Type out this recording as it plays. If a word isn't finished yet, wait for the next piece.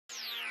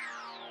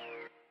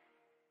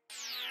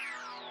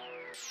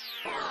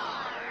Welcome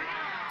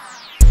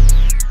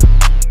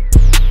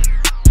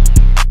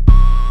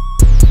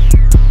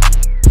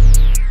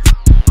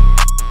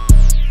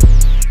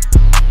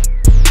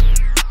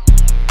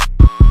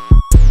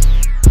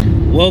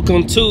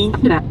to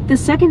the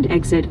second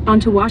exit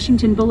onto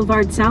Washington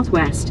Boulevard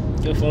Southwest.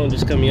 Your phone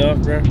just cut me off,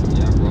 bro. Yeah,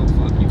 bro.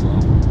 Fuck you, bro.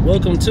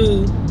 Welcome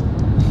to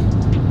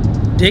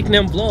Dick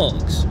Them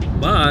Vlogs.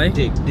 Bye.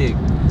 Dick.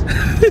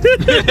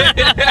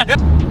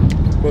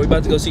 Bro, we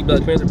about to go see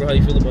Black Panther, bro. How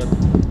you feel about it?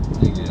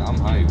 Nigga, I'm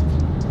hyped.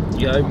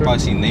 You hyped, I'm bro? about to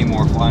see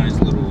Namor flying his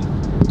little...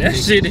 That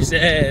shit is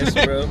ass,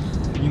 bro.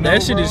 You know,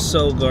 that shit bro? is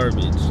so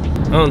garbage.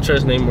 I don't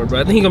trust Namor, bro.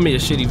 I think he's gonna be a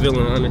shitty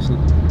villain, honestly.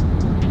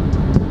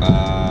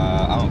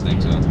 I don't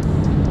think so.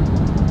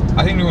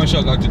 I think they're gonna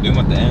show Dr. Doom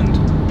at the end.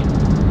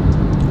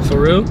 For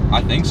real?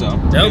 I think so.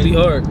 That would be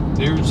hard.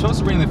 They were supposed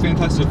to bring the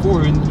Fantastic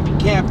Four, and you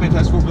can't have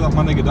Fantastic Four without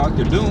my nigga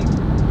Dr. Doom.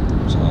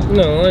 So.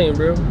 No, I ain't,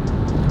 bro.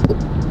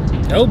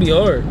 That would be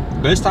hard.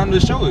 But it's time to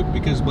show it,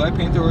 because Black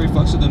Panther already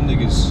fucks with them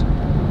niggas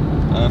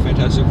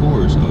Fantastic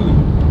Four, so...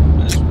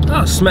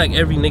 I'll smack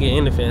every nigga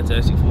in the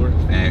Fantastic Four.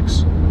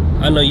 Facts.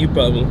 I know you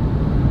probably. You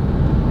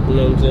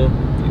know what I'm saying?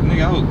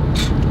 Nigga,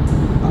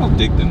 I'll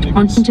dick them niggas.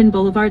 Washington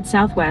Boulevard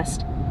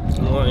Southwest.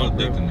 No, I I'll ain't,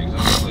 dick bro. them niggas.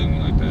 I don't play with me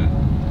like that.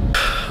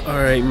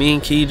 Alright, me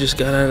and Key just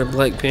got out of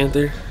Black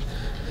Panther.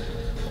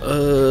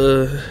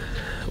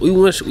 We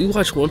watched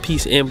One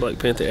Piece and Black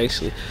Panther,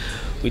 actually.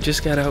 We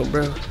just got out,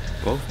 bro.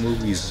 Both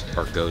movies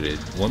are goated.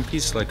 One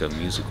Piece is like a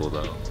musical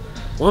though.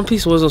 One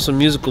Piece was on some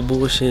musical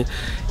bullshit,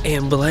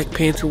 and Black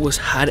Panther was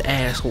hot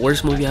ass.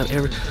 Worst movie I've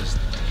ever.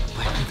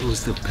 Black Panther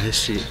was the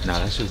best shit. Nah,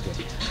 that's just good.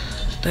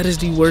 That is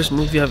the worst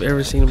movie I've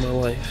ever seen in my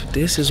life.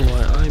 This is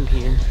why I'm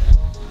here.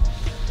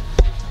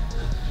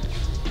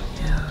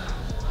 Yeah.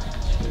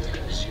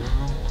 Zero.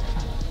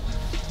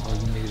 All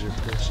you niggas are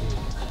pussy.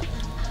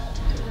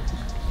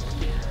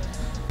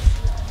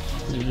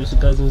 You just a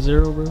cousin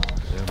Zero, bro?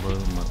 Yeah, bro.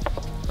 My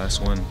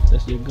last one.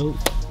 That's your goat.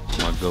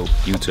 My goat.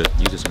 You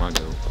just my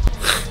goat.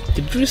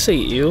 Did you just say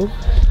ew?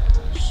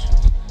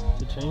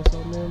 The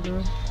Chainsaw Man,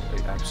 bro?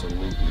 Like,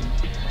 absolutely.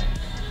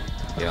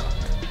 Yeah.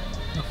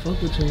 I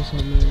fuck with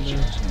Chainsaw Man, bro.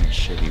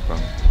 Shitty, bro.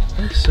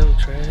 That's so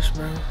trash,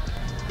 bro.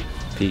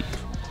 Peak.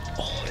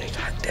 Oh, they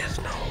got Death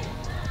Note.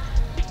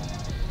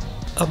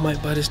 I might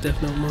buy this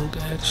Death Note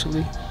manga,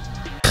 actually.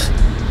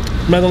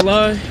 I'm not gonna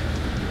lie.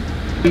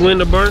 We went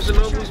to Barnes and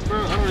Nobles, bro.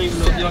 I don't even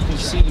know if y'all can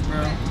see,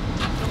 bro.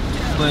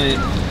 But,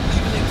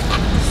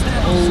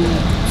 oh,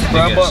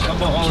 bro, I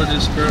bought all of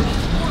this, bro.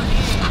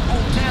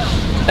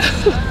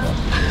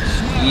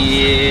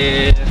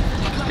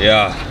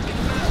 Yeah.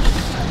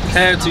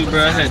 Had to,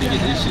 bro. I had to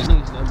get this shit.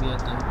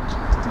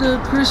 The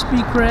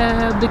Crispy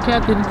Krab, the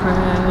Captain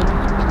Krab.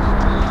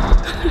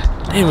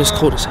 Damn, it's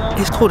cold as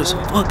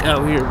fuck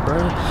out here,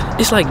 bro.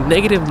 It's like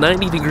negative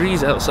 90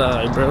 degrees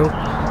outside, bro.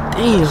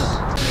 Damn.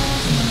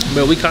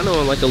 Bro, we kind of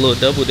on like a little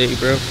double date,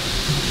 bro.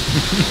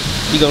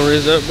 You gonna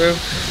raise up, bro?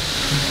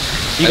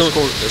 You're not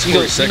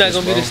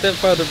gonna be the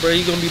stepfather, bro.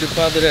 You gonna be the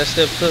father that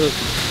stepped up.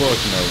 Fuck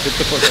no. Get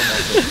the fuck out of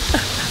my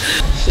face.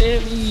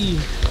 Sammy.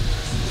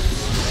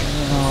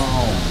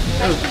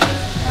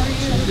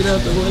 Get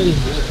out the way.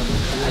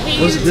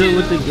 What's good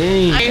with the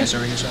game?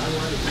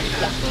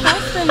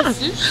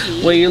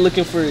 Wait, you're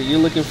looking for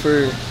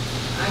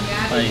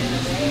like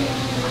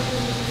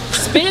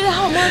spit it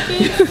out,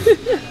 Marcus.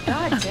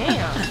 God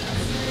damn.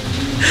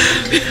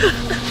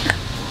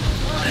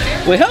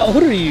 Wait, how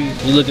old are you?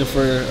 You looking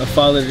for a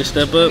father to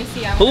step up?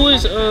 Who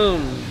is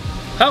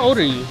how old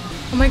are you?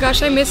 Oh my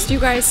gosh, I missed you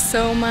guys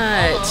so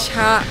much.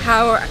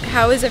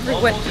 How is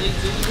everyone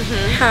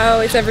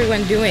how is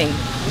everyone doing?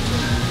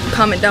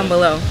 Comment down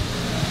below.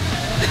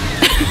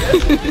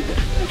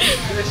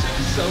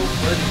 So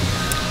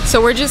funny. So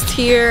we're just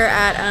here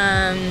at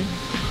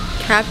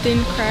Captain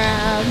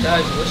Krab.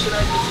 Guys, what should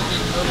I get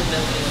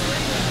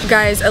to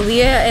Guys,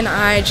 Aaliyah and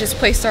I just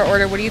placed our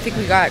order. What do you think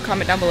we got?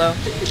 Comment down below.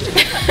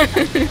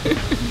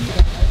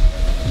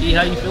 Gee,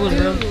 how you feeling,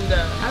 bro?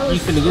 You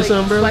finna get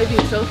something, bro?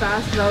 Swiping so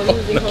fast because I was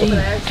losing hope and I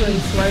accidentally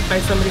swiped by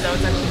somebody that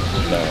was actually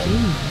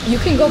You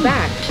can go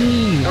back.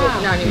 Oh,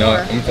 not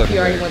anymore. I'm talking you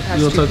already later. went past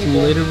You gonna two talk to me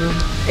people. later, bro?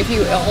 If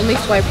you only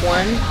swipe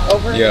one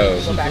over, Yo. you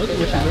can go back to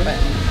the top. But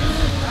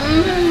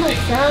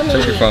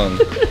Check your phone.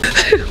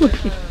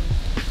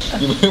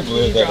 You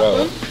blurred that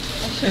out.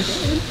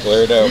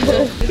 Blur it out,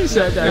 bro. He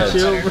said that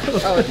chill, bro.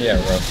 Yeah,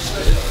 bro.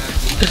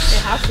 it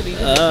has to be.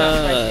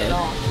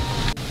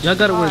 Y'all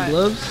gotta wear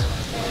gloves?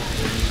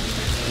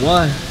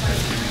 Why?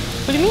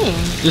 What do you mean?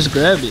 Just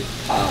grab it.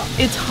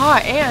 It's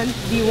hot, and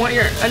do you want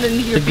your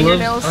underneath your The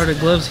fingernails? gloves, are the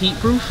gloves heat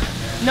proof?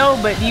 No,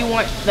 but do you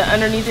want the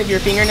underneath of your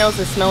fingernails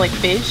to smell like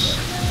fish?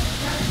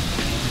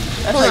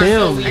 That's like so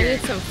Sam. I weird.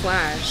 need some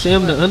flash.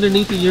 Sam, the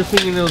underneath of your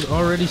fingernails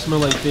already smell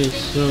like fish,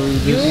 so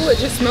You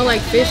just smell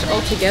like fish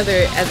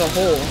altogether as a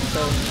whole.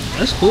 So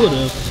that's cool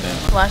though.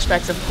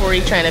 Flashbacks of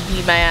Corey trying to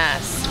beat my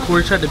ass.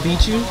 Corey tried to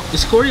beat you?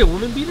 Is Corey a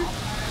woman beater?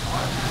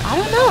 I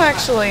don't know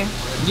actually.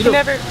 You You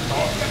never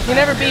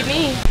beat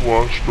me.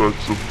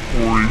 Flashbacks of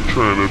Corey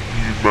trying to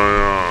beat my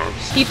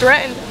ass. He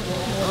threatened.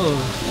 Oh,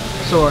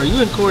 So are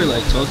you and Corey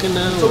like talking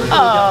now? Or?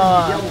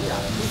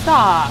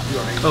 Stop.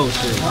 Oh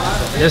shit.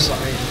 That's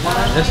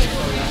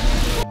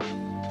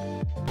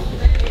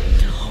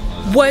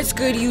What's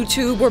good,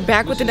 YouTube? We're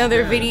back with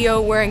another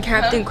video. We're in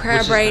Captain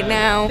Crab right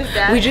now.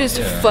 We just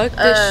fucked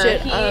this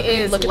shit up.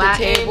 Look at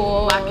the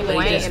table. Black and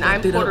white, and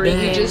I'm Puerto Rican.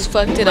 We just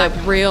fucked it up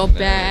real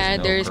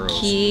bad. There's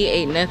Key,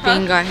 ain't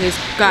nothing. Got his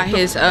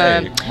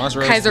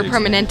Kaiser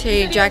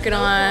Permanente jacket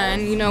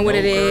on. You know what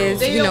it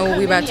is. You know what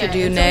we about to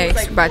do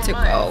next. About to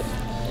go.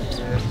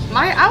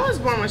 I was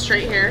born with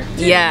straight hair.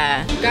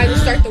 Yeah. Guys,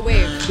 start the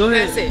wave. Go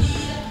ahead. That's it.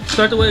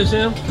 Start the wave,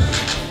 Sam.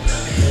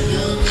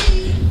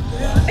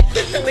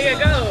 Leah,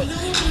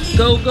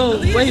 go. Go.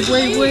 Wait.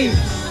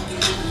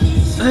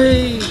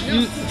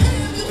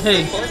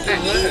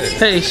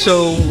 Hey,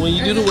 so when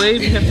you do the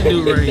wave, you have to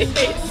do it right.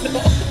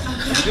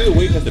 You do the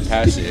wave, you have to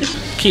pass it.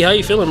 Key, how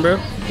you feeling, bro?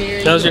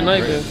 How's your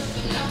night, bro?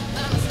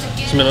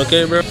 It's been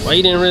okay, bro? Why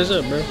you didn't raise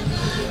up, bro?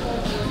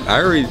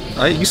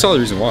 You saw the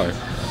reason why.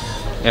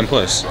 And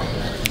plus,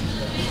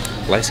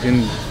 light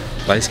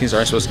skins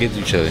aren't supposed to get to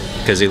each other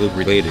because they look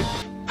related.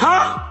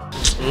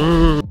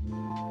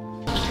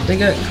 They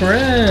got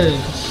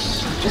crabs.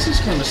 This is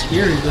kind of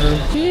scary, though.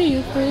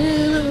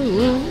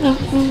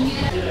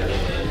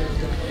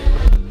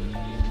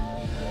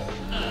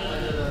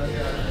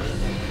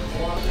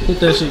 Hit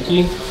that shit,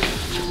 Key.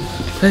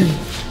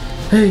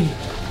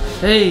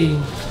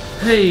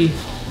 Hey.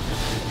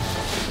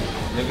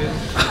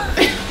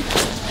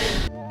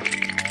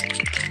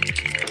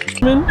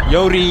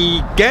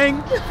 Yori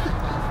gang.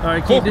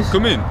 Alright, Key,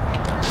 Come in.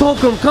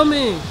 Fulcrum, come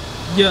in.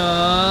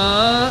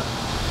 Yeah.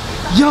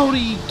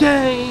 Yodi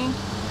gang.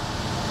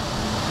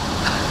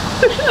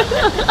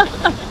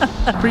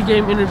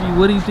 Pre-game interview.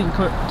 What do you think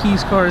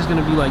Key's car is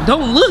gonna be like?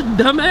 Don't look,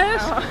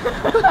 dumbass.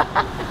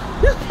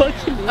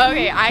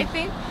 Okay, I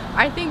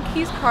think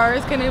Key's car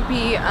is gonna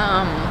be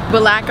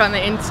black on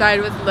the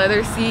inside with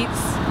leather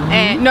seats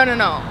and no,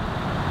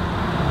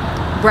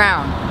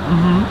 brown.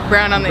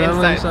 Brown on the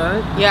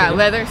inside. Yeah, okay.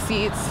 Leather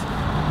seats,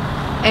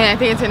 and I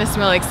think it's gonna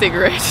smell like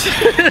cigarettes.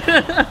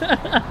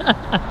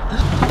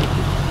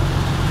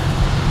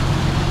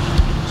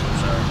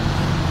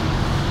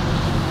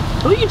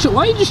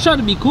 Why you just trying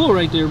to be cool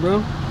right there, bro?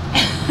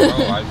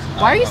 Why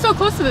are you so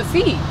close to the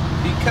seat?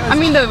 Because I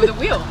mean the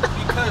wheel.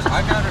 Because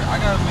I gotta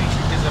make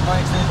sure. Because if I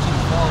extend too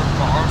far,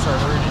 my arms are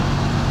hurting.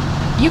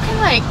 You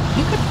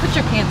could put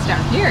your pants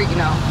down here. You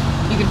know,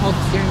 you can hold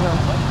the steering wheel.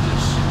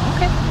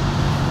 Okay.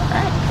 All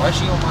right. Why is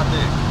she on my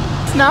dick?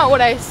 It's not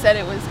what I said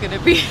it was gonna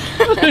be.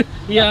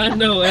 Yeah, I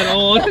know at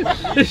all.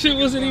 This shit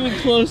wasn't even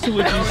close to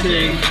what you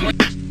said.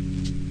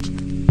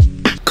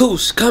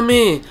 Coose, come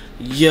in.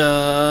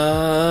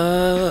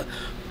 Yeah,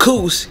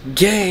 Coose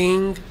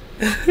gang.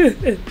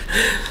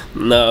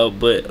 No,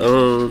 but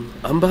I'm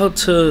about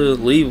to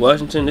leave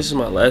Washington. This is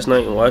my last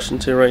night in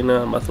Washington right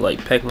now. I'm about to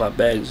like pack my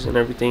bags and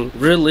everything.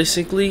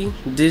 Realistically,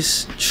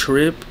 this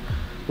trip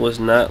was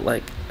not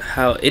like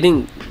how it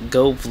didn't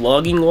go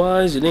vlogging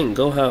wise. It didn't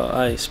go how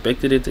I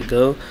expected it to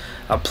go.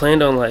 I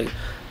planned on like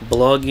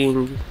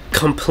vlogging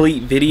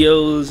complete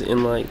videos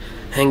and like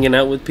hanging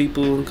out with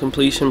people in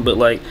completion, but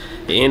like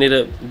it ended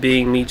up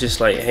being me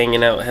just like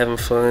hanging out, having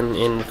fun,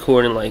 and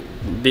recording like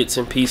bits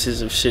and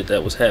pieces of shit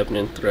that was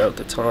happening throughout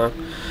the time.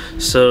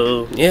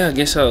 So yeah, I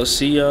guess I'll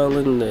see y'all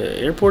in the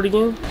airport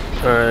again.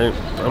 Alright,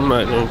 I'm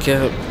not gonna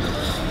cap.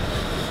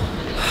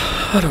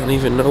 I don't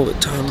even know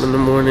what time in the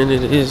morning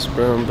it is,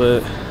 bro,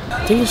 but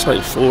I think it's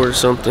like 4 or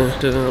something.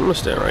 I'm gonna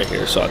stand right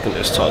here so I can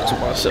just talk to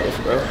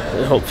myself, bro,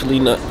 and hopefully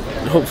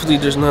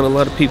there's not a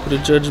lot of people to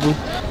judge me.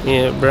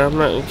 Yeah, bro, I'm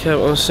not gonna cap.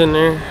 I'm sitting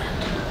there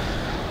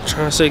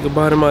trying to say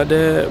goodbye to my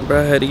dad,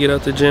 bro. I had to get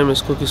out the gym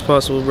as quick as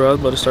possible, bro. I was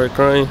about to start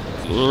crying.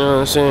 You know what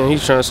I'm saying?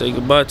 He's trying to say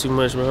goodbye too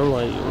much, bro. I'm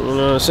like, you know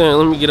what I'm saying?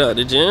 Let me get out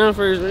the gym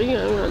first, bro. You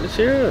got to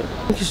cheer up. I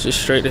think it's just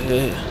straight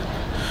ahead.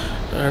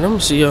 Alright, I'm gonna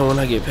see y'all when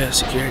I get past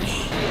security.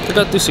 I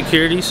got through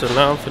security, so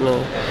now I'm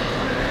finna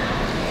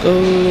go.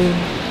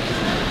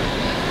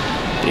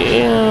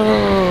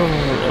 Damn,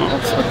 am I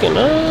fucking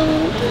up?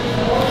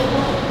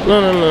 No.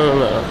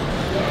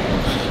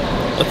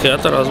 Okay, I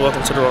thought I was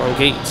walking to the wrong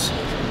gates,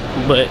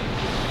 but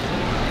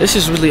this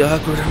is really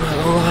awkward, I'm not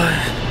gonna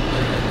lie.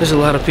 There's a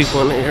lot of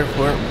people in the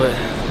airport, but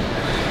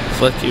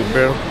fuck you,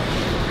 bro.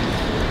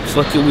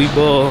 Fuck it, we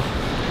ball.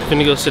 I'm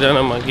gonna go sit down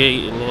at my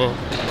gate and then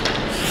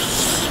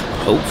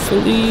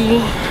hopefully, you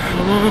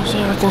know what I'm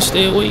saying, I can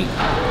stay awake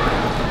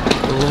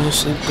and then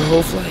sleep the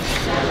whole flight.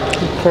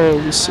 I'm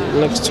currently sitting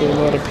next to a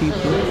lot of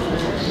people.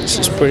 This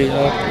is pretty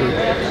awkward.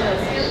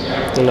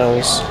 And I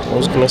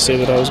was gonna say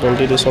that I was gonna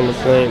do this on the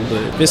plane,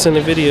 but if it's in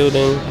the video,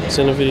 then it's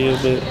in the video,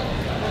 but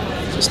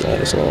it's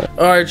not.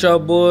 Alright, y'all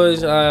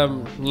boys, you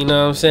know what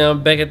I'm saying,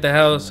 I'm back at the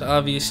house,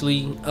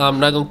 obviously. I'm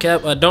not gonna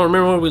cap, I don't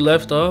remember where we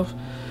left off.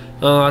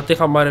 I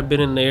think I might have been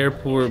in the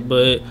airport,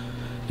 but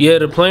yeah,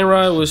 the plane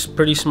ride was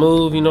pretty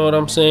smooth, you know what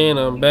I'm saying.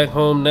 I'm back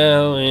home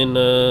now, and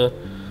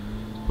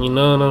you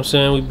know what I'm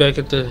saying, we back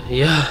at the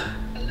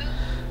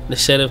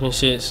setup and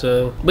shit.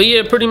 So but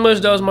yeah, pretty much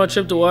that was my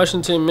trip to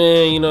Washington,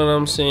 man. You know what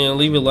I'm saying,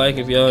 leave a like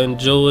if y'all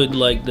enjoyed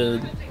like the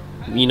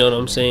you know what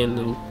I'm saying,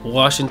 the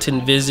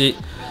Washington visit.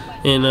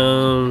 And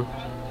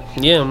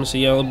yeah, I'm gonna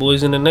see y'all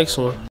boys in the next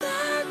one.